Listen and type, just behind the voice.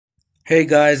Hey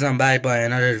guys, I'm back by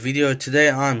another video. Today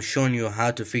I'm showing you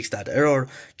how to fix that error,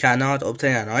 cannot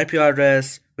obtain an IP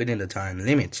address within the time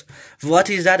limit. What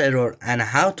is that error and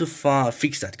how to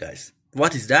fix that, guys?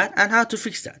 What is that and how to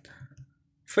fix that?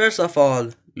 First of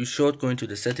all, you should go into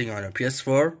the setting on your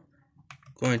Ps4,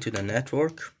 go into the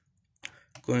network,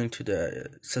 go into the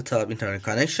setup internet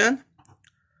connection,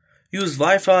 use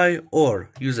Wi-Fi or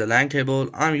use a LAN cable.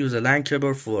 I'm using a LAN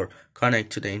cable for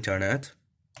connect to the internet,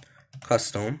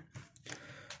 custom.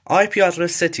 IP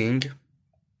address setting,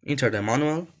 enter the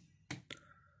manual.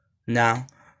 Now,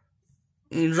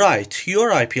 write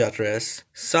your IP address,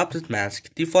 subnet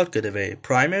mask, default gateway,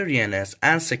 primary DNS,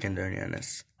 and secondary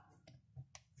DNS.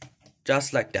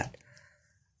 Just like that.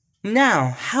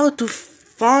 Now, how to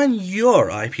find your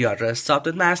IP address,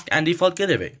 subnet mask, and default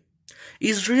gateway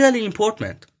is really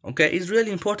important. Okay, it's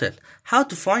really important. How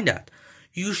to find that?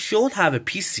 You should have a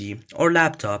PC or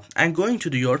laptop, and going to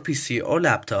your PC or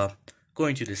laptop,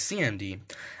 going to the CMD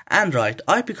and write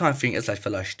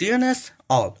Ipconfig/flash DNS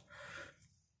all.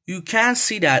 You can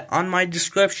see that on my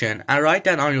description and write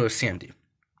that on your CMD.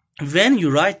 When you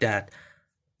write that,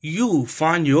 you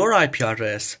find your IP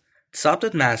address,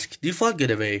 subnet mask, default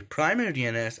gateway, primary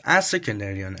DNS, and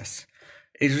secondary DNS.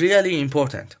 It's really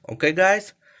important. Okay,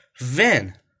 guys?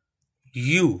 When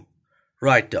you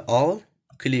write the all,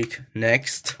 click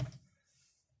next.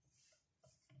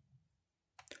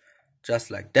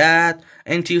 Just like that.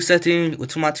 NTU setting,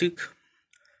 automatic.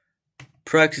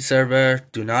 Proxy server,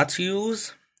 do not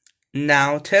use.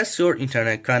 Now test your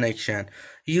internet connection.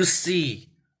 You see,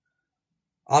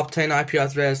 obtain IP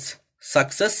address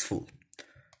successful.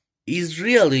 It's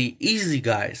really easy,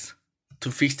 guys, to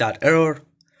fix that error.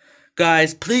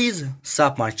 Guys, please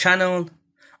sub my channel.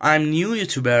 I'm new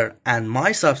YouTuber and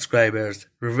my subscribers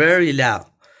are very low.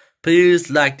 Please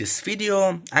like this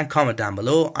video and comment down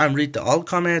below. I'm read the all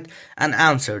comment and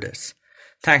answer this.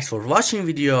 Thanks for watching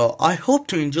video. I hope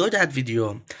to enjoy that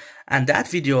video and that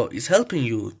video is helping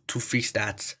you to fix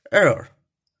that error.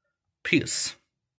 Peace.